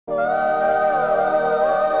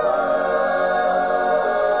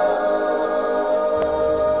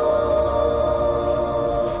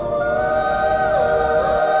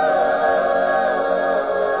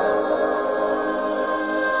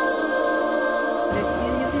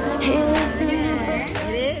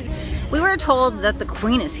were told that the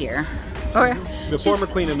Queen is here. Or the former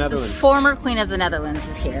Queen of Netherlands. The former Queen of the Netherlands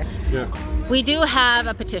is here. Yeah. We do have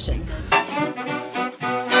a petition.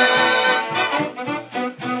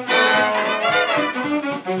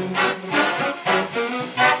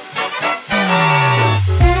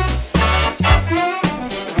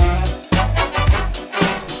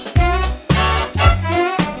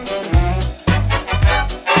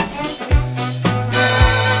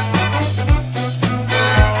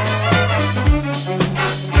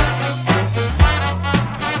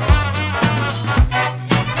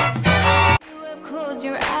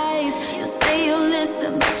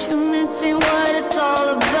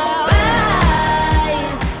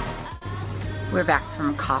 We're back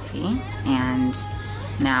from coffee, and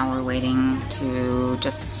now we're waiting to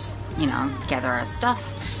just, you know, gather our stuff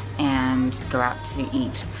and go out to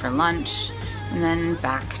eat for lunch, and then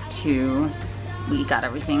back to, we got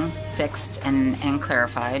everything fixed and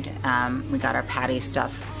clarified. We got our patty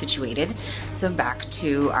stuff situated, so back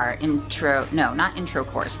to our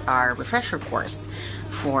our refresher course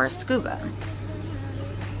for scuba.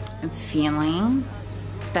 I'm feeling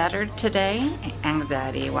better today,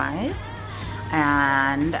 anxiety-wise.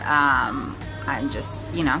 And I'm just,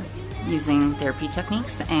 you know, using therapy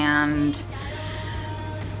techniques and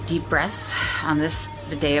deep breaths on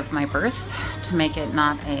the day of my birth to make it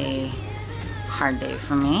not a hard day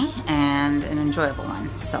for me and an enjoyable one.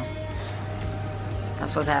 So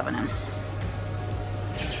that's what's happening.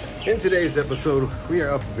 In today's episode, we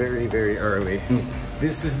are up very, very early.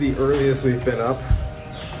 This is the earliest we've been up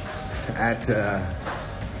at the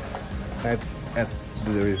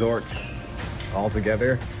resort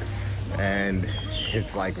altogether, and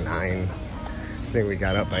it's like 9. I think we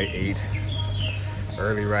got up by 8.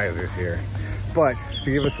 Early risers here. But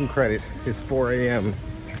to give us some credit, it's 4 a.m.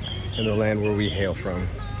 in the land where we hail from.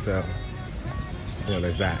 So, you know,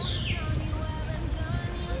 there's that.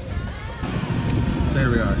 So here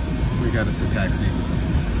we are. We got us a taxi.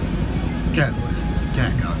 Cat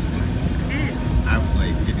got us a taxi. I was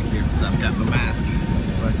late getting here because I've got my mask.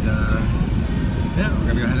 But yeah, we're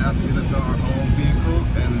gonna go head out and get us our own vehicle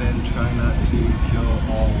and then try not to kill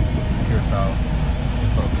all Curacao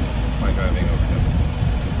folks by driving over them.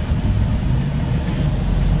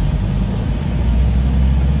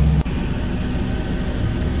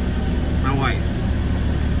 My wife,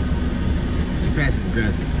 she's passive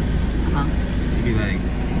aggressive. She'd be like,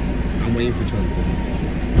 I'm waiting for something.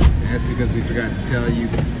 And that's because we forgot to tell you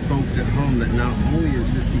folks at home that not only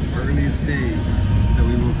is this the earliest day that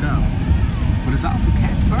we woke up, but it's also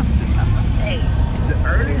Kat's birthday. Hey, the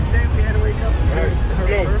earliest day we had to wake up was her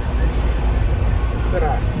birthday.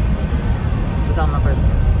 It's on my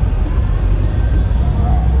birthday.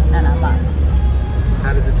 And I love it.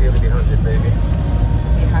 How does it feel to be hunted, baby?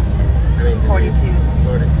 Be hunted? I mean, 42.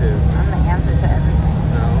 42. I'm the answer to everything.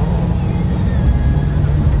 No.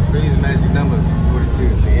 3 is a magic number.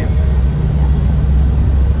 42 is the answer.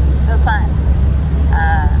 It was fun.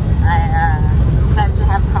 I'm excited to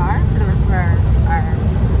have a car for the rest of our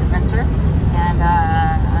adventure, and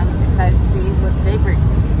I'm excited to see what the day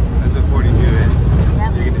brings. That's what 42 is.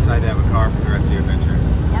 Yep. You can decide to have a car for the rest of your adventure.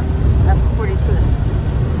 Yep, that's what 42 is.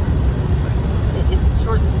 It's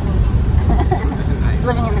short thinking. Nice. It's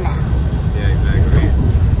living in the now. Yeah,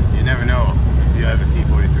 exactly. You never know if you ever see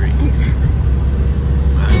 43. Exactly.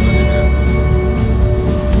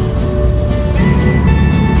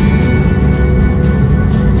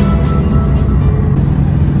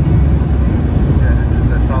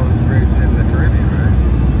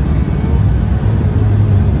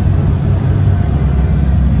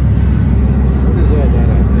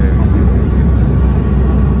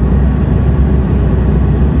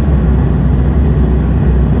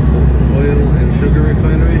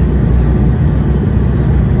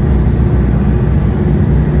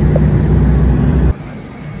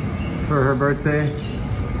 Birthday,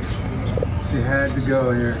 she had to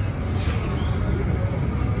go here.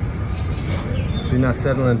 She's not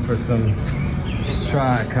settling for some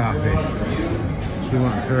try coffee. She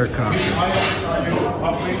wants her coffee.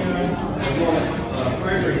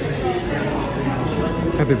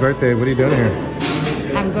 Happy birthday, what are you doing here?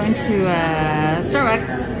 I'm going to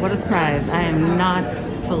Starbucks. What a surprise. I am not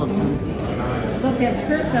full of them. Look, they have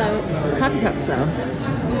Curacao coffee cups though.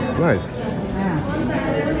 Nice. Yeah.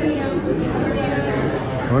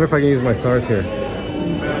 I wonder if I can use my stars here.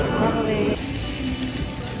 Probably.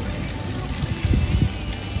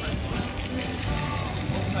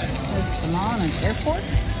 Is the mall an airport?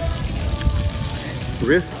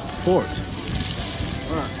 Riff Fort.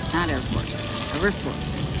 Or not airport. A Riff Fort.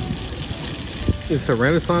 It's a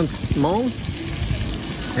Renaissance mall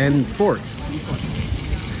and fort.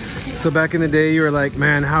 So back in the day, you were like,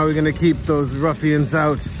 man, how are we gonna keep those ruffians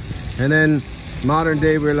out? And then modern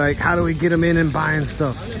day, we're like, how do we get them in and buying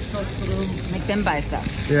stuff? Make them buy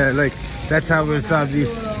stuff. Yeah, like that's how we'll solve these.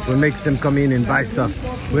 We'll make them come in and buy stuff.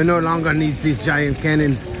 We no longer need these giant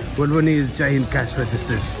cannons. What we need is giant cash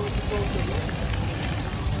registers.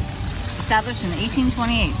 Established in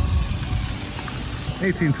 1828.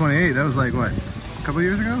 1828, that was like what? A couple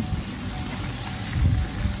years ago?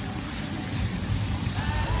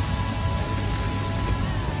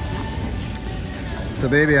 So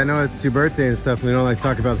baby, I know it's your birthday and stuff, and we don't like to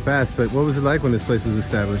talk about the past, but what was it like when this place was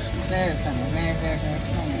established? Very funny, very, very, very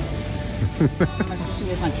funny. She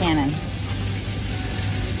was my cannon.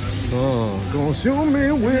 Oh, gonna show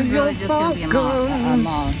me where It's you're really just going to be a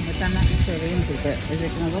mall, which I'm not necessarily into, but is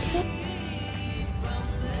it going to look good?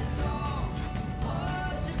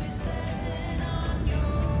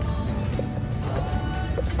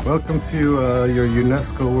 Welcome to your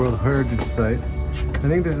UNESCO World Heritage Site. I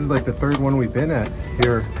think this is like the third one we've been at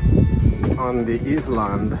here on the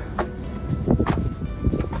island.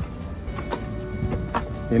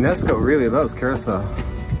 UNESCO really loves Curacao.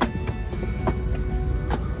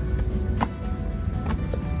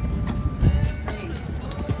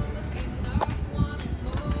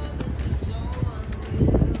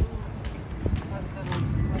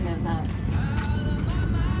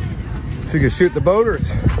 So you can shoot the boaters.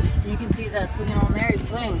 You can see the Swinging Old Mary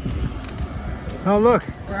swing. Oh look.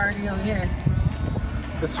 We're already over here.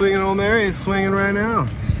 The Swinging Old Mary is swinging right now.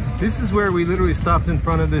 This is where we literally stopped in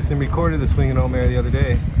front of this and recorded the Swinging Old Mary the other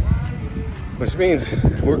day. Which means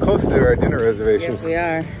we're close to our dinner reservations. Yes, we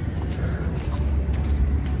are.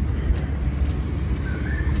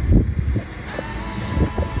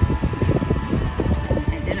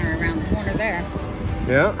 Had dinner around the corner there.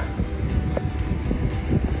 Yeah.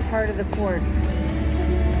 This is part of the fort.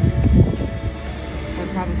 Or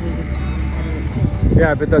probably just...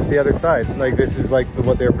 Yeah, but that's the other side. Like this is like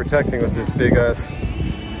what they were protecting was this big ass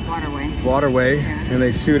waterway, yeah. And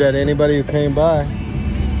they shoot at anybody who came by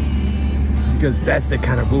because that's the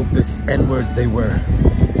kind of group, this N-words they were.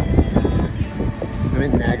 I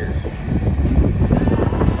mean naggers.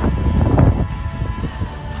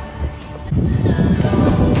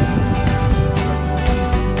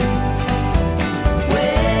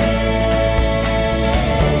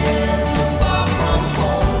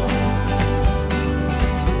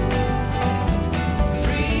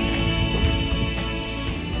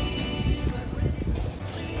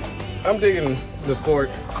 I'm digging the fort.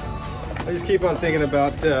 I just keep on thinking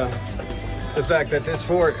about the fact that this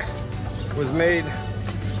fort was made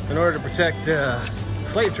in order to protect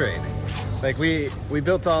slave trade. Like we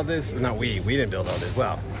built all this, not we didn't build all this.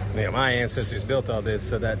 Well, you know, my ancestors built all this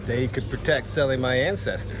so that they could protect selling my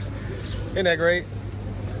ancestors. Isn't that great?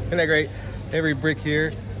 Isn't that great? Every brick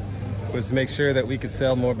here was to make sure that we could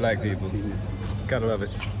sell more black people. Gotta love it.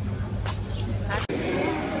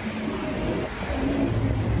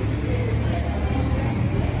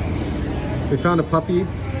 We found a puppy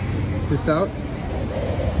just out.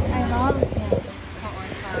 I love him.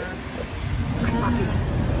 Puppies.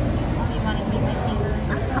 Oh, you want to keep my fingers?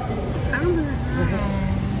 Puppies.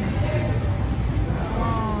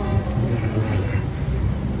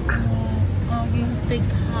 Yes. Oh, you have big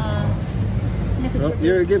paws. Oh,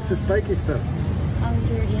 you're against the spiky stuff. Oh,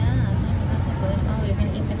 you're, yeah. That's not good. Oh, you're going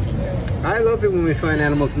to eat my fingers. I love it when we find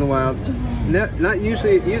animals in the wild. Not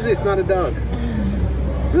usually it's not a dog.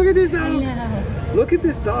 Look at this dog. Look at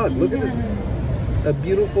this dog. Look at this. A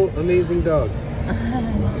beautiful, amazing dog.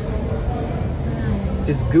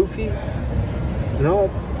 Just goofy. And all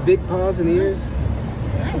big paws and ears.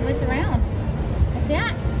 Hi, what's around? What's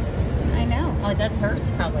that? I know. Oh, that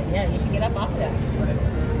hurts probably. Yeah, you should get up off of that.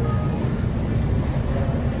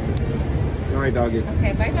 All right, doggies.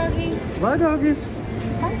 Okay, bye, doggy. Bye, doggies.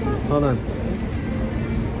 Bye, doggy. Hold on.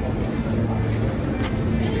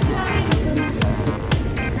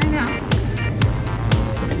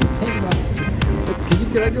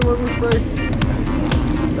 Can I do one with spray?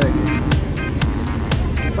 Thank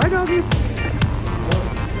you. Bye, doggies.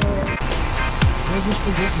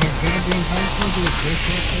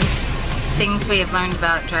 Things we have learned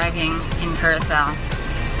about driving in Curacao.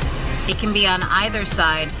 It can be on either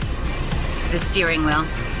side the steering wheel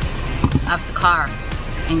of the car,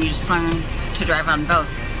 and you just learn to drive on both.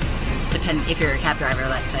 Depend if you're a cab driver,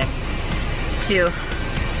 let's say. 2,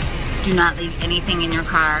 do not leave anything in your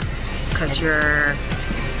car because your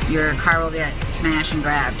car will get smashed and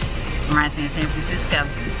grabbed. Reminds me of San Francisco.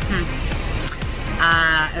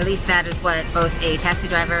 At least that is what both a taxi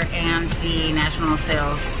driver and the national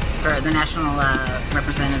sales, or the national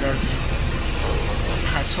representative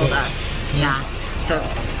has told us. Yeah. So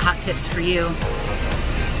hot tips for you,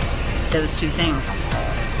 those two things.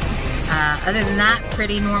 Other than that,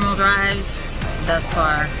 pretty normal drives thus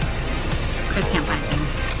far. Chris can't find things.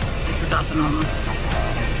 This is also normal.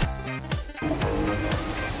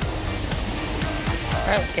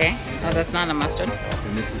 Okay. Oh, that's not a mustard.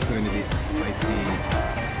 And this is going to be a spicy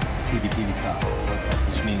piri sauce,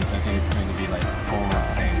 which means I think it's going to be like full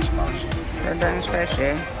Danish spicy. Full Danish spicy.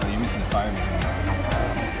 Oh, you're missing the fireman.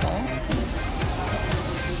 Oh.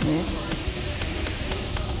 Yes.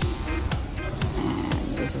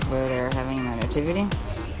 And this is where they're having the nativity.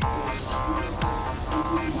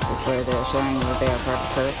 This is where they're showing that they are part of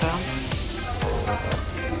Curacao.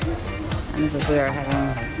 And this is where they're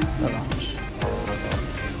having the lunch.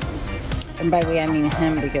 And by we I mean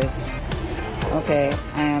him, because, okay,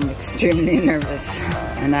 I am extremely nervous.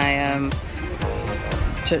 And I am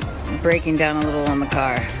breaking down a little in the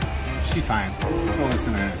car. She's fine. Don't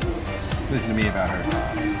listen to me about her.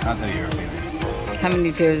 I'll tell you her feelings. How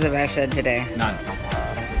many tears have I shed today? None.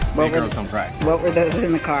 Big girls don't cry. What were those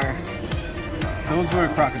in the car? Those were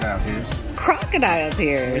crocodile tears. Crocodile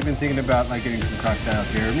tears? We've been thinking about like getting some crocodiles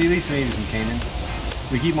here, or at least maybe some caiman.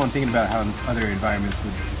 We keep on thinking about how other environments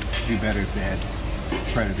would do better if they had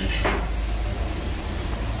predators.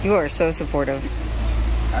 You are so supportive.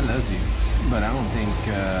 I love you, but I don't think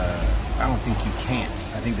you can't.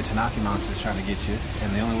 I think the Tanaki monster is trying to get you,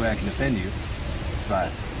 and the only way I can defend you is by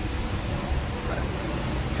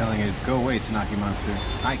telling it, go away, Tanaki monster.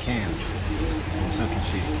 I can, and so can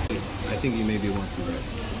she. I think you maybe want some bread,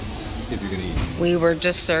 if you're gonna eat. We were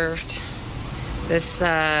just served this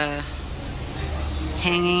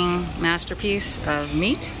hanging masterpiece of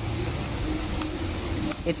meat.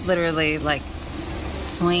 It's literally like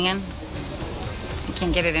swinging. You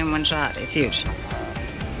can't get it in one shot. It's huge.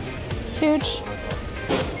 Huge.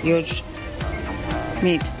 Huge.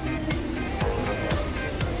 Meat.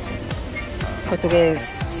 Portuguese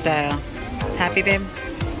style. Happy, babe?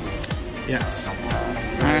 Yes.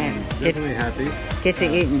 All right. Definitely happy. Get to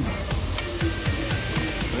eating.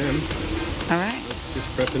 I am. All right. Just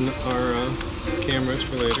prepping our cameras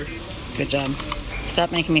for later. Good job.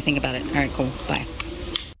 Stop making me think about it. All right, cool. Bye.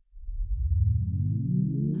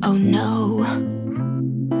 Oh no,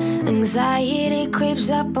 anxiety creeps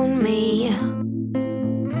up on me.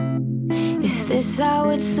 Is this how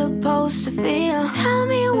it's supposed to feel? Tell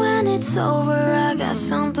me when it's over, I got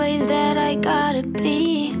someplace that I gotta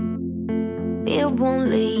be. It won't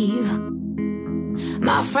leave.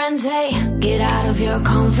 My friends say, get out of your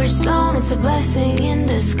comfort zone, it's a blessing in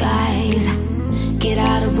disguise. Get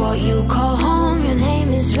out of what you call home, your name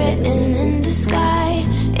is written in the sky.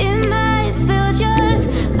 It might feel just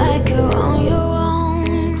like you're on your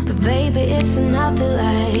own, but baby, it's another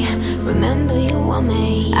lie. Remember, you were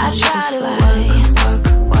made. I try to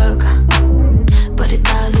work, but it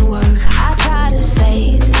doesn't work. I try to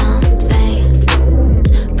say something,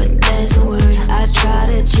 but there's no word. I try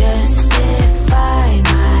to justify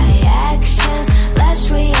my actions, less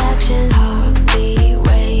reactions, heartbeat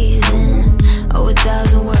raising. Oh, it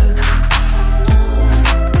doesn't work.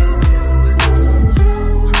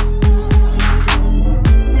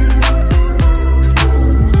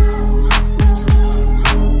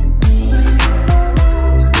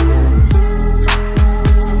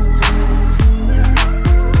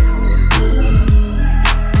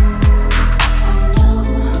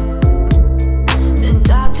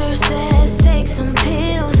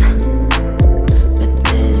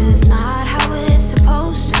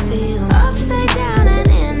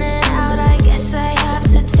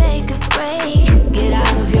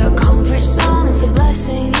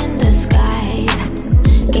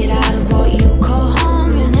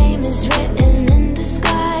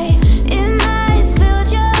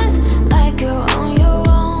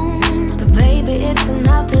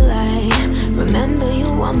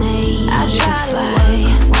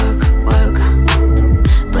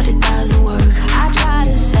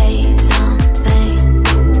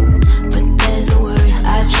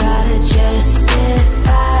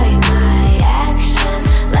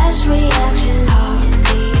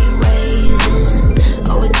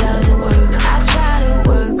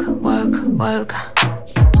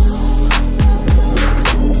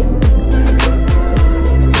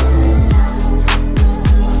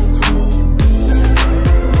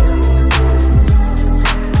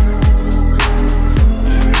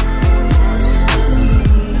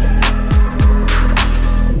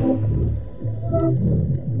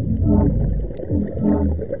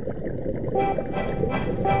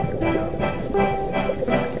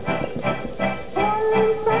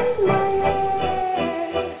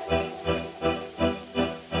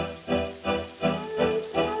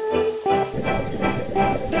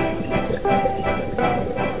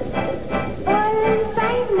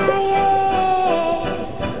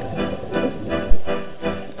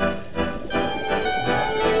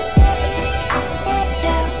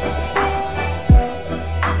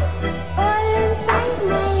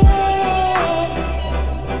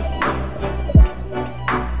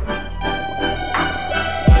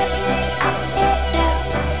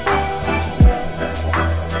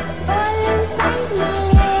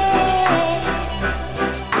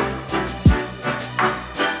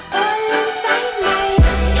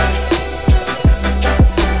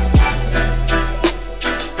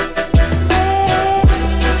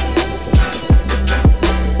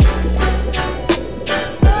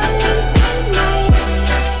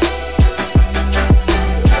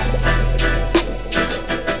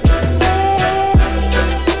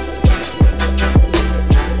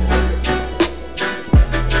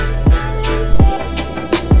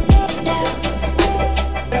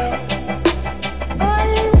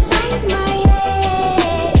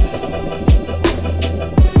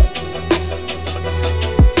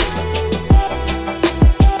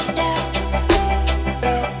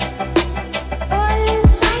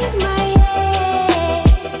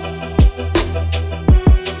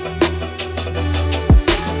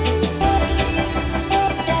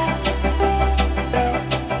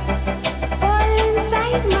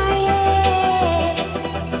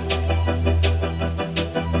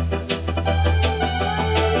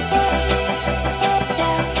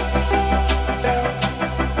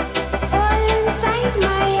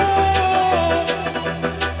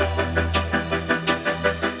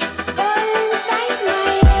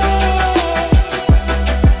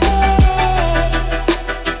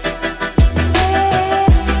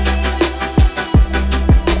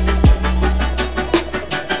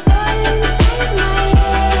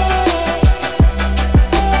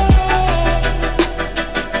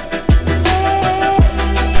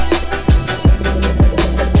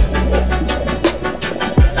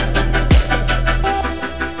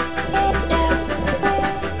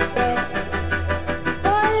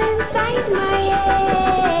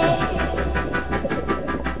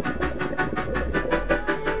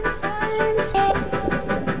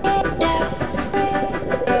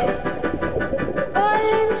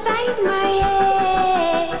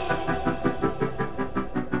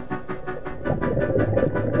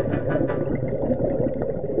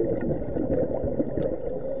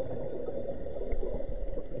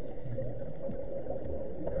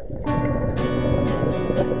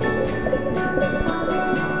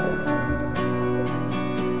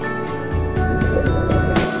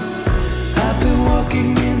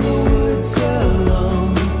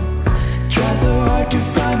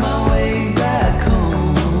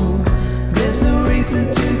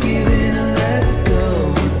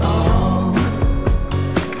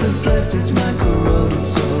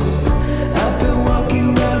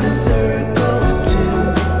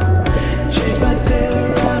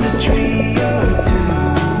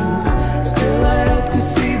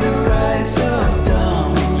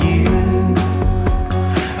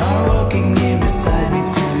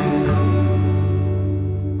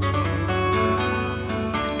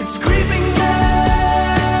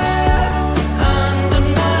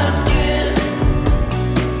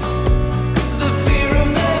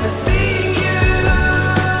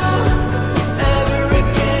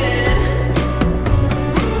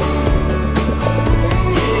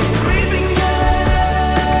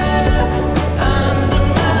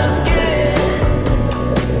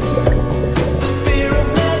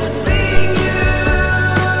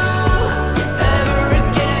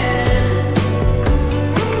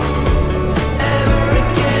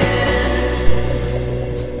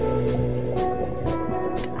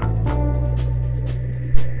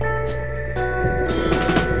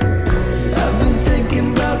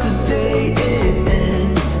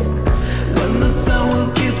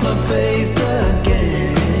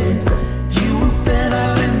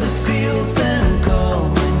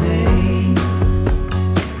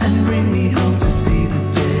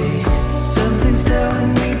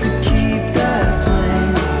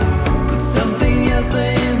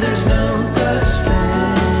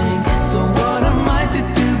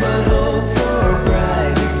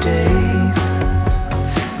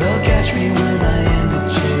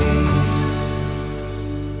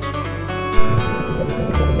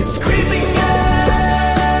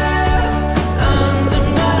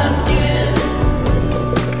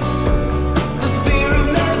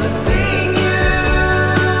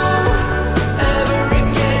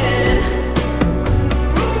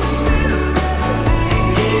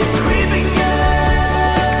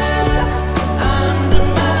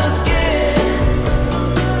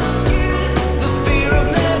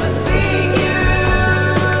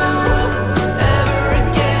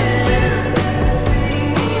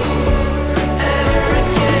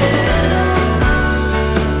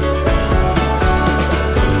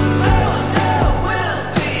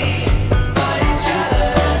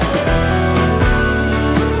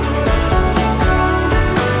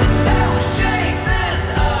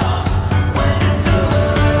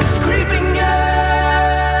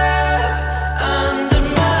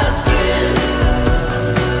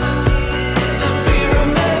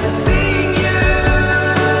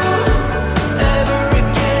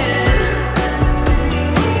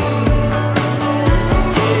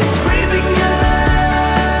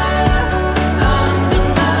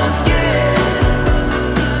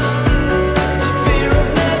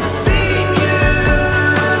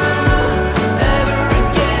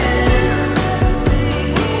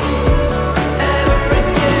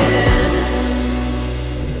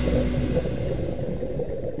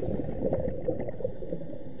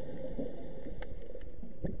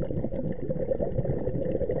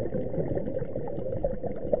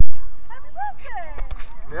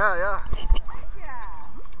 Yeah.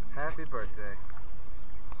 Happy birthday.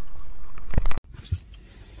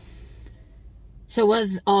 So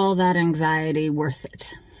was all that anxiety worth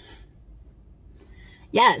it?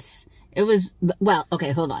 Yes, it was. Well,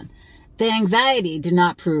 okay, hold on. The anxiety did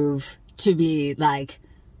not prove to be like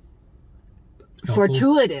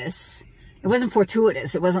fortuitous. It wasn't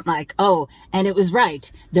fortuitous. It wasn't like, oh, and it was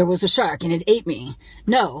right. There was a shark and it ate me.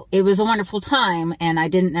 No, it was a wonderful time and I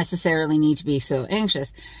didn't necessarily need to be so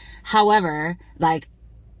anxious. However, like,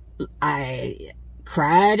 I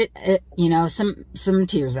cried, you know, some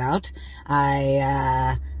tears out.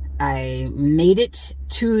 I made it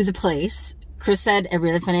to the place. Chris said a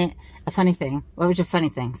funny thing. What was your funny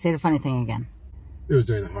thing? Say the funny thing again. It was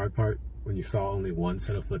during the hard part when you saw only one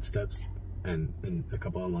set of footsteps and a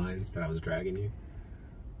couple of lines that I was dragging you.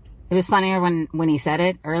 It was funnier when he said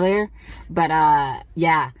it earlier, but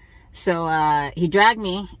yeah. So he dragged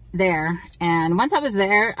me there, and once I was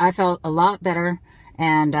there, I felt a lot better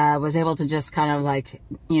and was able to just kind of like,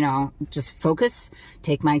 you know, just focus,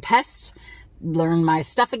 take my test, learn my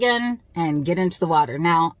stuff again, and get into the water.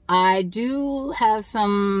 Now, I do have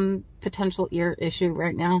some potential ear issue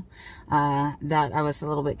right now that I was a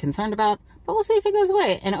little bit concerned about, but we'll see if it goes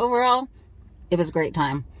away. And overall, it was a great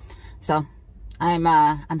time. So I'm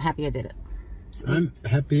happy I did it. I'm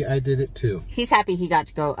happy I did it too. He's happy he got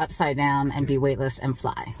to go upside down and be weightless and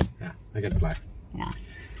fly. Yeah, I got to fly. Yeah.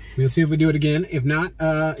 We'll see if we do it again. If not,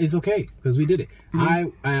 it's okay because we did it.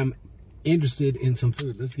 I am interested in some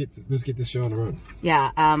food. Let's get this show on the road.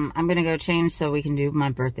 Yeah, I'm gonna go change so we can do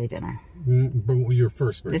my birthday dinner. Your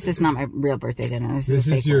first birthday. This is not my real birthday dinner. This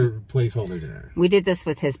is your placeholder dinner. We did this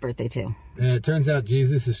with his birthday too. It turns out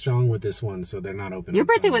Jesus is strong with this one, so they're not open. Your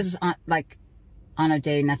birthday was on a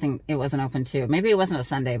day it wasn't open too. Maybe it wasn't a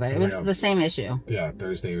Sunday, but it was the same issue. Yeah,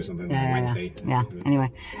 Thursday or something. Yeah, Wednesday. Yeah.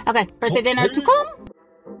 Anyway, okay, birthday dinner to come.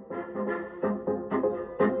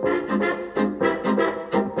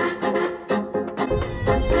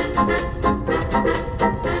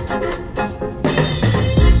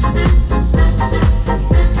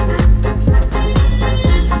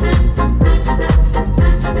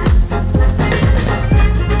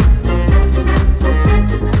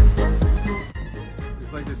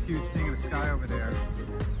 Huge thing in the sky over there.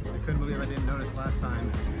 I couldn't believe I didn't notice last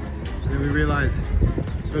time. And then we realized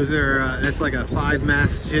those are that's like a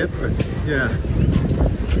 5-mast ship. Yeah. Do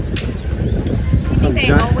you think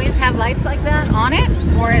they always have lights like that on it,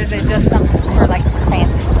 or is it just something for like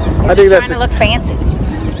fancy? I think that's trying to look fancy.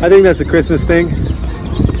 I think that's a Christmas thing,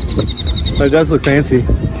 but it does look fancy.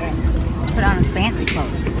 Put on its fancy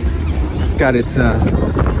clothes. It's got its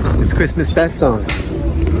Christmas best on.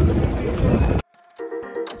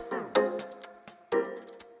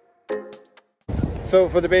 So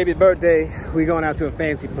for the baby's birthday, we're going out to a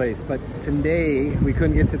fancy place. But today, we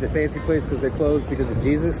couldn't get to the fancy place because they're closed because of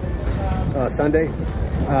Jesus, Sunday.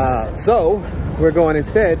 So we're going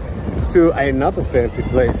instead to another fancy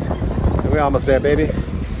place. And we're almost there, baby.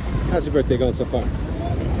 How's your birthday going so far?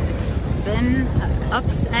 It's been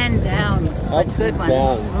ups and downs, but good ones.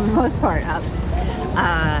 For the most part, ups.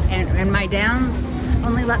 And my downs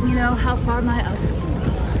only let me know how far my ups can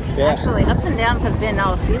be. Yeah. Actually, ups and downs have been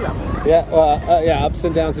all sea level. Yeah, well, yeah, ups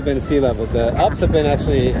and downs have been at sea level. The ups have been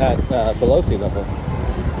actually at below sea level.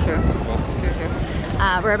 Sure.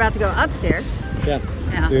 Yeah. Sure. We're about to go upstairs. Yeah.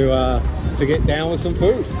 To get down with some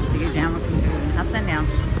food. To get down with some food. Ups and downs.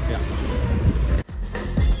 Yeah.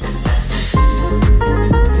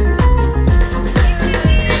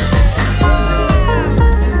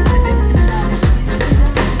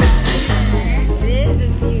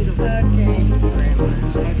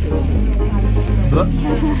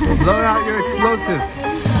 Blow out your explosive.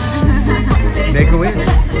 Make a wish.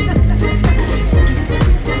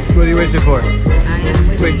 What are you wishing for?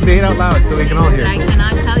 Wait, say it out loud so we can all hear. I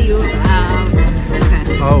cannot tell you about.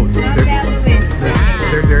 Okay. Oh,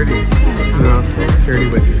 they're dirty. No, dirty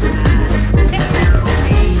wishes.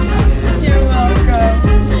 You're welcome.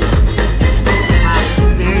 Wow,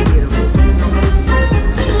 very beautiful.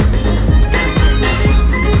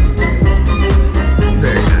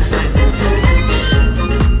 Very nice.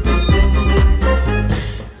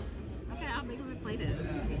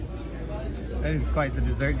 That is quite the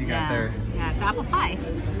dessert you got there. Yeah, it's apple pie.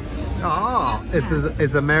 Oh,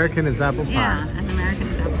 it's American as apple pie. Yeah, as American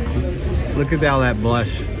as apple pie. Look at all that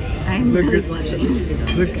blush. I'm really blushing.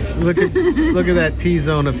 Look at that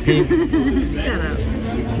T-zone of pink. Shut up.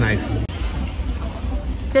 Nice.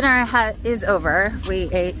 Dinner is over. We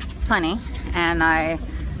ate plenty, and I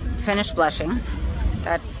finished blushing.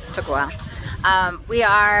 That took a while. We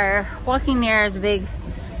are walking near the big,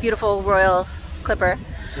 beautiful Royal Clipper.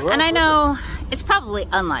 And I know it's probably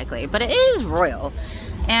unlikely, but it is royal.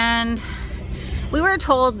 And we were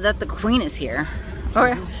told that the Queen is here.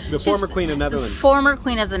 Or the former Queen of Netherlands. The former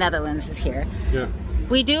Queen of the Netherlands is here. Yeah.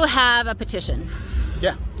 We do have a petition.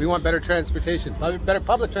 Yeah, we want better transportation, better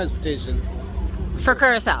public transportation. For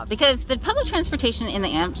Curacao, because the public transportation in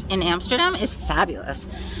Amsterdam is fabulous.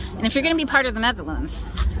 And if you're going to be part of the Netherlands...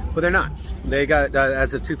 Well, they're not. They got,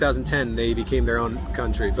 as of 2010, they became their own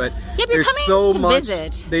country. But yeah, there's coming so to much...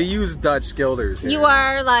 visit. They use Dutch guilders here. You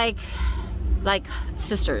are like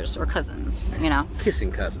sisters or cousins, you know?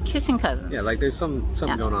 Kissing cousins. Kissing cousins. Yeah, like there's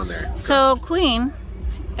something going on there. So, Queen,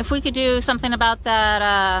 if we could do something about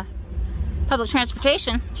that public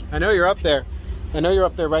transportation... I know you're up there. I know you're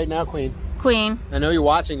up there right now, Queen. Queen. I know you're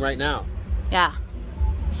watching right now. Yeah.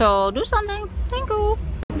 So do something. Thank you.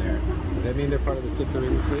 Does that mean they're part of the Tip the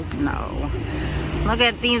Ring Sea? No. Look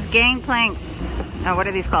at these gangplanks. Oh, what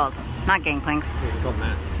are these called? Not gangplanks. These are called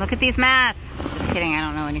masts. Look at these masts. Just kidding. I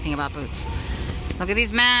don't know anything about boats. Look at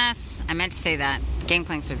these masts. I meant to say that.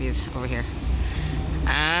 Gangplanks are these over here.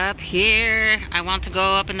 Up here. I want to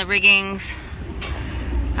go up in the riggings.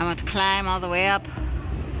 I want to climb all the way up.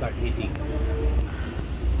 It's like 18.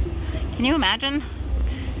 Can you imagine?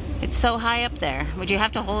 It's so high up there. Would you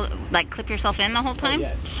have to hold, like, clip yourself in the whole time? Oh,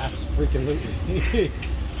 yes, absolutely.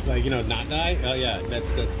 Like, you know, not die? Oh yeah,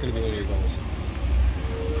 that's gonna be one of your goals.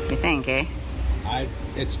 You think, eh?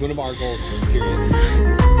 It's one of our goals, period.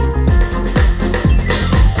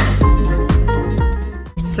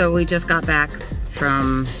 So we just got back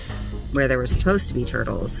from where there were supposed to be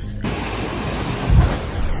turtles.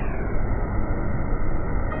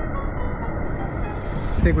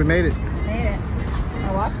 I think we made it. Made it.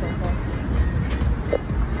 I watched this.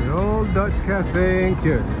 The old Dutch cafe in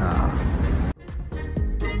Curacao.